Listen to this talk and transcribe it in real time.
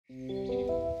Smoothie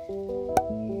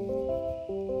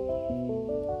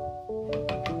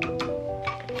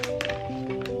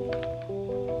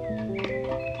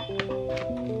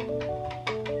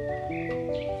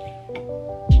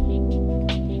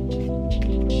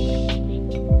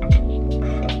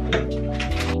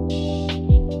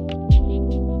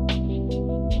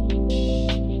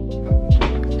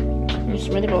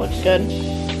bowl looks good.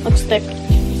 Looks thick.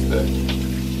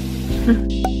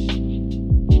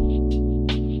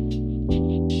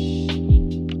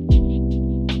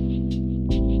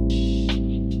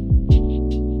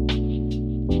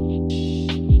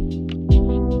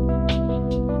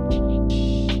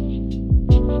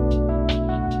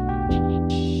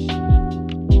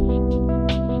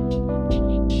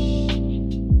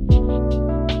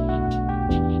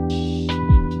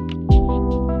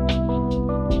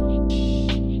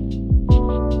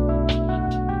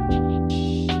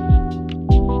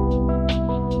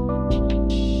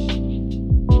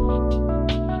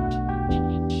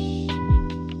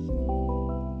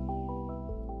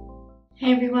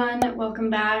 Hey everyone,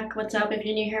 welcome back. What's up? If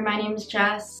you're new here, my name is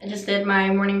Jess. I just did my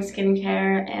morning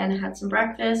skincare and had some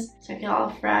breakfast, so I feel all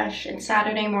fresh. It's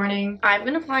Saturday morning. I've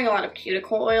been applying a lot of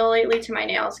cuticle oil lately to my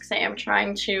nails because I am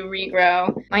trying to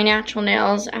regrow my natural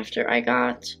nails after I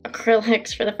got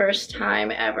acrylics for the first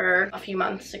time ever a few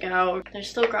months ago. They're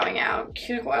still growing out.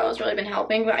 Cuticle oil has really bbeen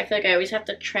helping, but I feel like I always have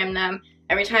to trim them.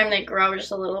 Every time they grow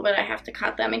just a little bit, I have to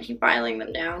cut them and keep filing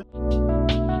them down.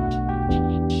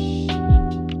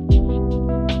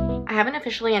 I haven't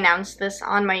officially announced this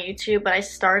on my YouTube, but I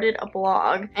started a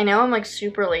blog. I know I'm like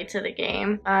super late to the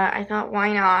game. I thought,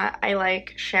 why not? I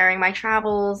like sharing my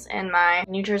travels and my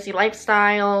New Jersey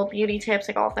lifestyle, beauty tips,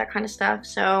 like all of that kind of stuff.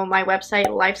 So my website,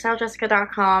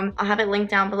 lifestylejessica.com. I'll have it linked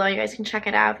down below. You guys can check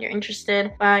it out if you're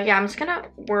interested. But yeah, I'm just gonna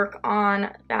work on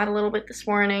that a little bit this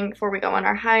morning before we go on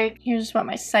our hike. Here's what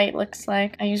my site looks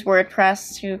like. I use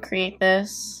WordPress to create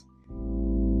this.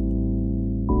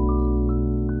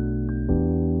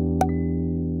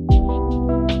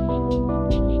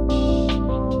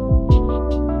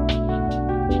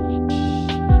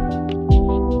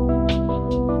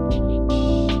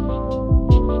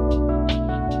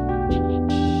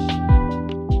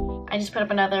 I just put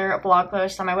up another blog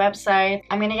post on my website.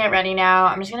 I'm gonna get ready now.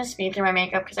 I'm just gonna speed through my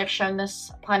makeup because I've shown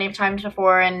this plenty of times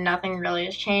before and nothing really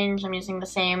has changed. I'm using the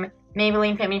same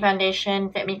Maybelline Fit Me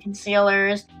foundation, Fit Me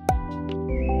concealers.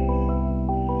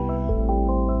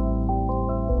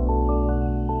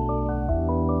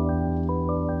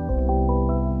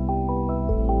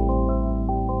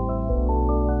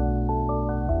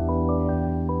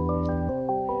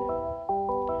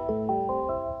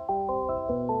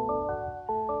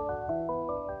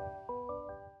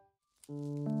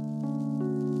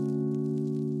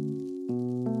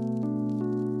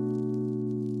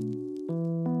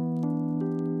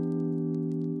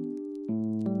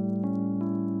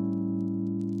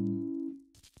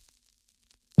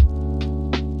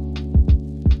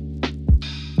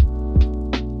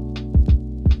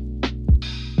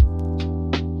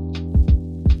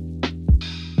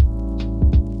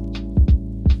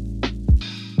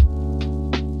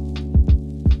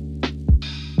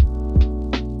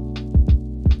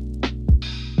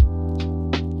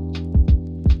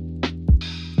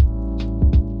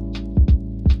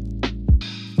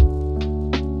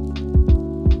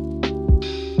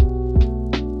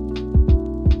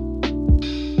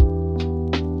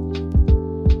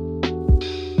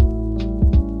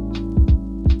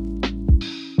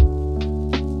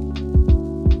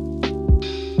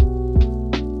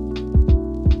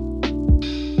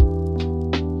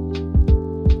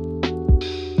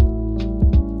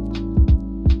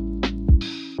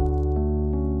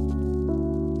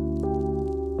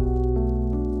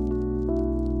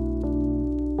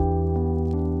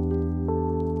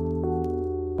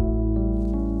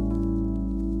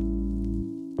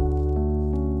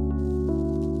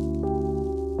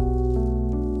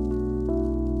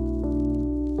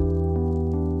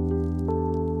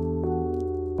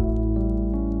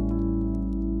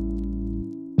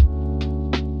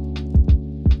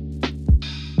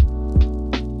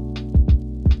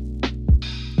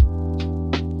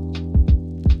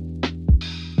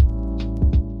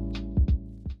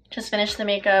 Just finished the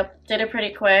makeup, did it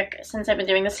pretty quick since I've been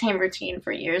doing the same routine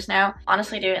for years now.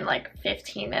 Honestly, do it in like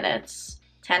 15 minutes,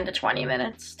 10 to 20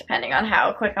 minutes, depending on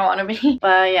how quick I want to be.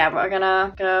 But yeah, we're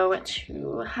gonna go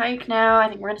to hike now. I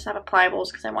think we're gonna just have a Playa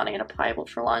Bowls because I want to get a Playa Bowl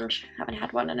for lunch. Haven't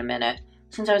had one in a minute.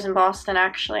 since I was in Boston.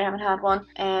 Actually, I haven't had one,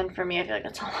 and for me I feel like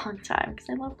that's a long time because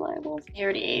I love Playa Bowls. He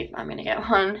already ate. I'm gonna get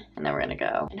one, and then we're gonna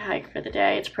go and hike for the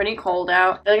day. It's pretty cold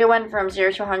out. I feel like it went from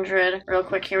 0 to 100 real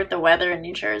quick here with the weather in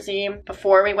New Jersey.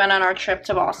 Before we went on our trip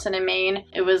to Boston and Maine,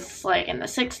 it was like in the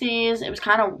 60s. It was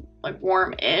kind of like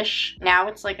warm-ish. Now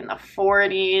it's like in the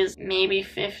 40s, maybe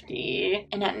 50,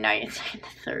 and at night it's like in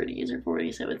the 30s or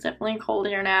 40s, so it's definitely cold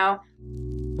here now.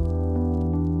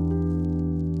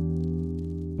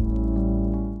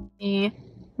 The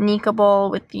Nika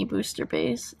bowl with the booster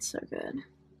base, it's so good.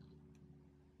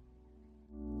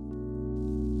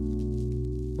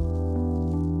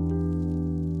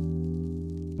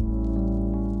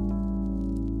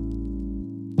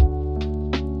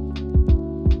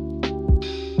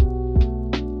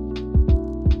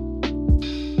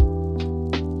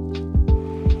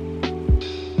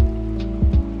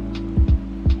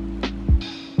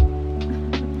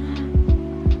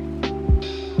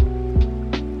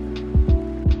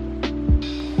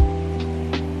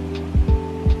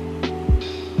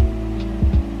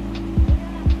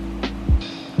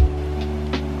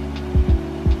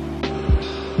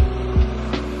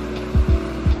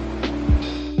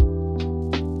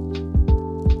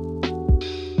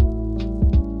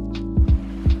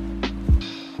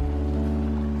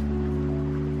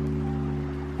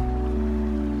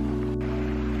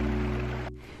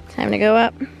 Time to go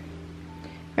up.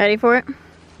 Ready for it?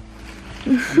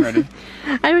 I'm ready.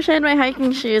 I wish I had my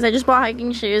hiking shoes. I just bought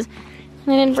hiking shoes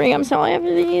and I didn't bring them, so I have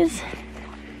these.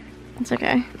 It's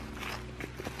okay.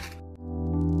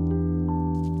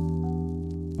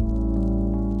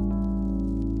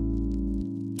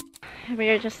 We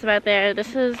are just about there.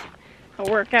 This is a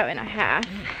workout and a half.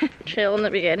 Chill in the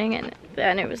beginning, and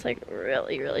then it was like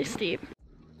really, really steep.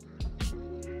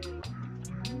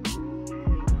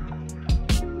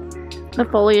 The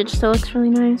foliage still looks really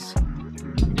nice.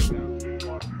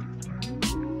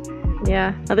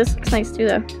 Yeah, oh, this looks nice too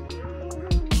though.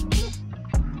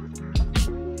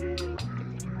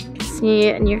 You can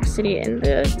see New York City in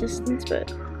the distance,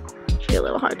 but it's actually a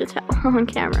little hard to tell on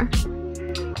camera.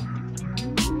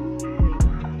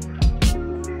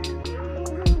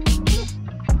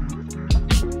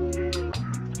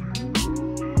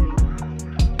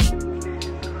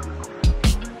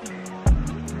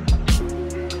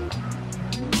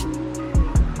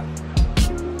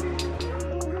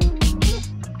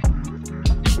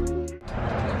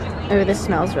 Oh, this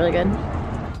smells really good.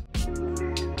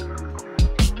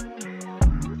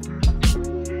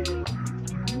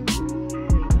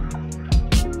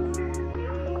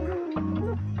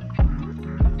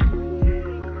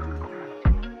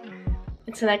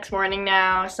 It's the next morning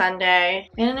now,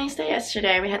 Sunday. We had a nice day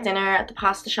yesterday. We had dinner at the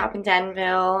pasta shop in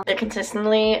Denville. They're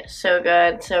consistently so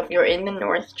good. So if you're in the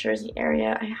North Jersey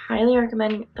area, I highly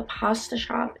recommend the pasta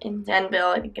shop in Denville.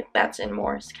 I think that's in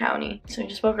Morris County. So we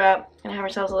just woke up, gonna have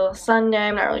ourselves a little Sunday.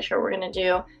 I'm not really sure what we're gonna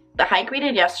do. The hike we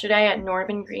did yesterday at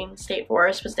Norvin Green State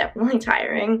Forest was definitely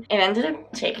tiring. It ended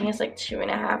up taking us like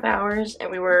 2.5 hours, and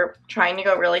we were trying to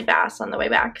go really fast on the way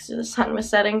back because the sun was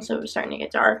setting, so it was starting to get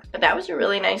dark. But that was a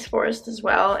really nice forest as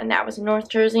well, and that was in North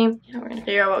Jersey. Yeah, we're gonna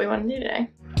figure out what we want to do today.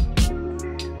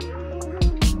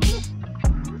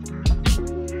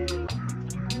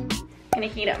 I'm gonna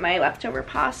heat up my leftover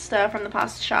pasta from the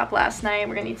pasta shop last night.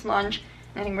 We're gonna eat some lunch,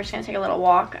 and I think we're just gonna take a little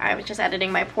walk. I was just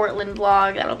editing my Portland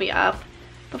vlog. That'll be up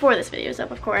before this video is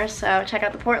up, of course, so check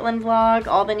out the Portland vlog,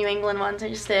 all the New England ones I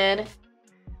just did.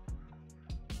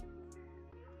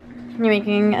 You're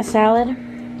making a salad?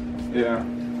 Yeah.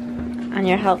 On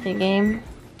your healthy game.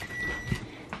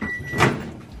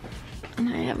 And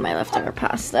I have my leftover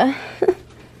pasta.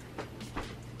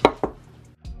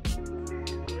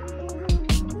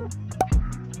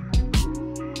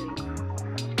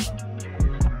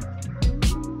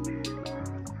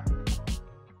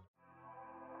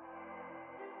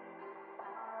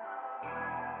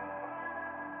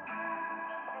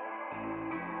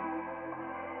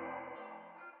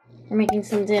 We're making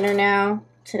some dinner now.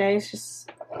 Today's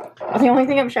just, the only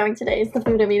thing I'm showing today is the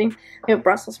food I'm eating. We have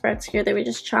Brussels sprouts here that we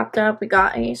just chopped up. We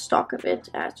got a stalk of it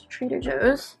at Trader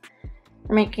Joe's.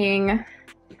 We're making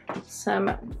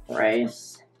some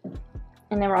rice.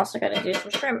 And then we're also gonna do some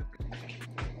shrimp.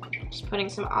 Just putting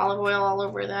some olive oil all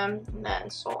over them, and then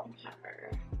salt and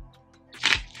pepper.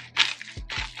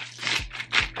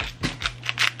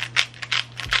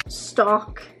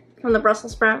 Stalk from the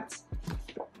Brussels sprouts.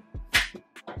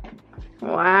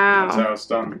 Wow. That's how it's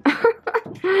done.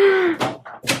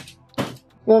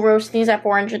 We'll roast these at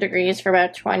 400 degrees for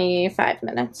about 25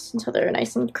 minutes until they're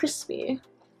nice and crispy.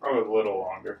 Probably a little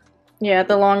longer. Yeah,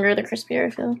 the longer, the crispier, I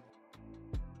feel.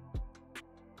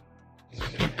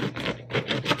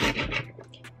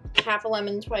 half a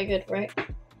lemon's probably good, right?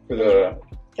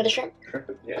 For the shrimp?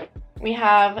 Yeah. We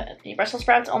have the Brussels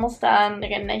sprouts almost done. They're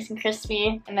getting nice and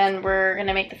crispy. And then we're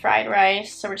gonna make the fried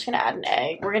rice. So we're just gonna add an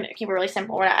egg. We're gonna keep it really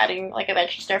simple. We're not adding like a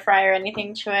veggie stir fry or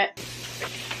anything to it.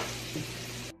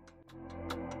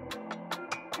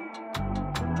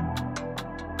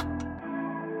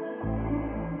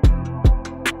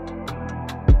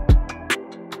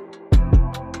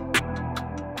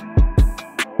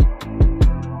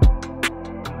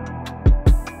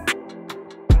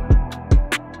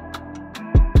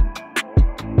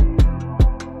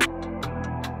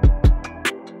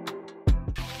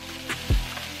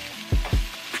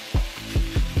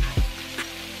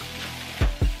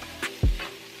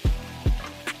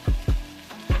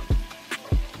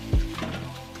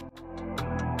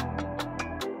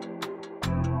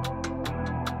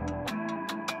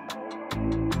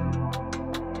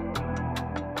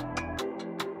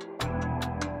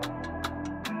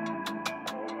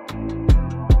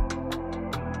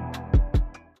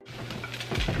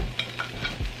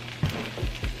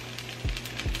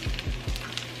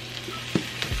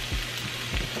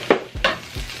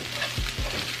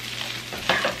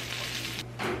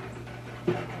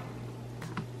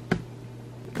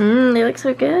 They look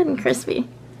so good and crispy.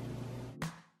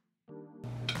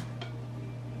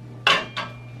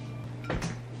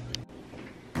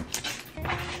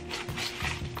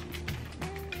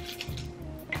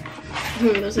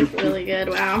 Those look really good,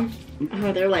 wow.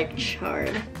 Oh, they're like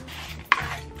charred.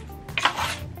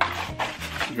 I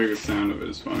think the sound of it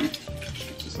is funny.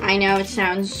 It's just like, I know it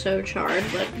sounds so charred,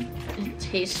 but it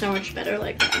tastes so much better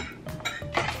like that.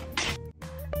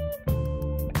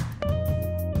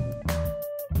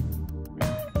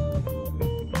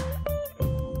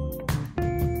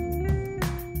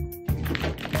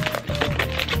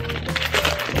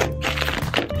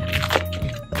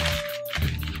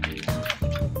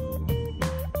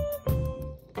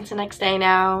 It's the next day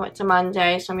now. It's a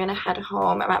Monday, so I'm gonna head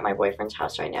home. I'm at my boyfriend's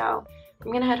house right now.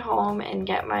 I'm gonna head home and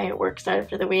get my work started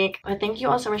for the week. But thank you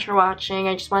all so much for watching.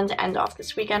 I just wanted to end off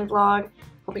this weekend vlog.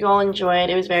 Hope you all enjoyed.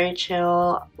 It was very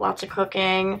chill, lots of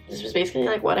cooking. This was basically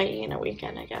like what I eat in a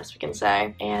weekend, I guess we can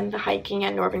say. And the hiking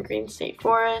at Norvin Green State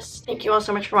Forest. Thank you all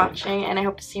so much for watching, and I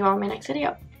hope to see you all in my next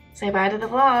video. Say bye to the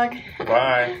vlog.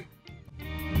 bye.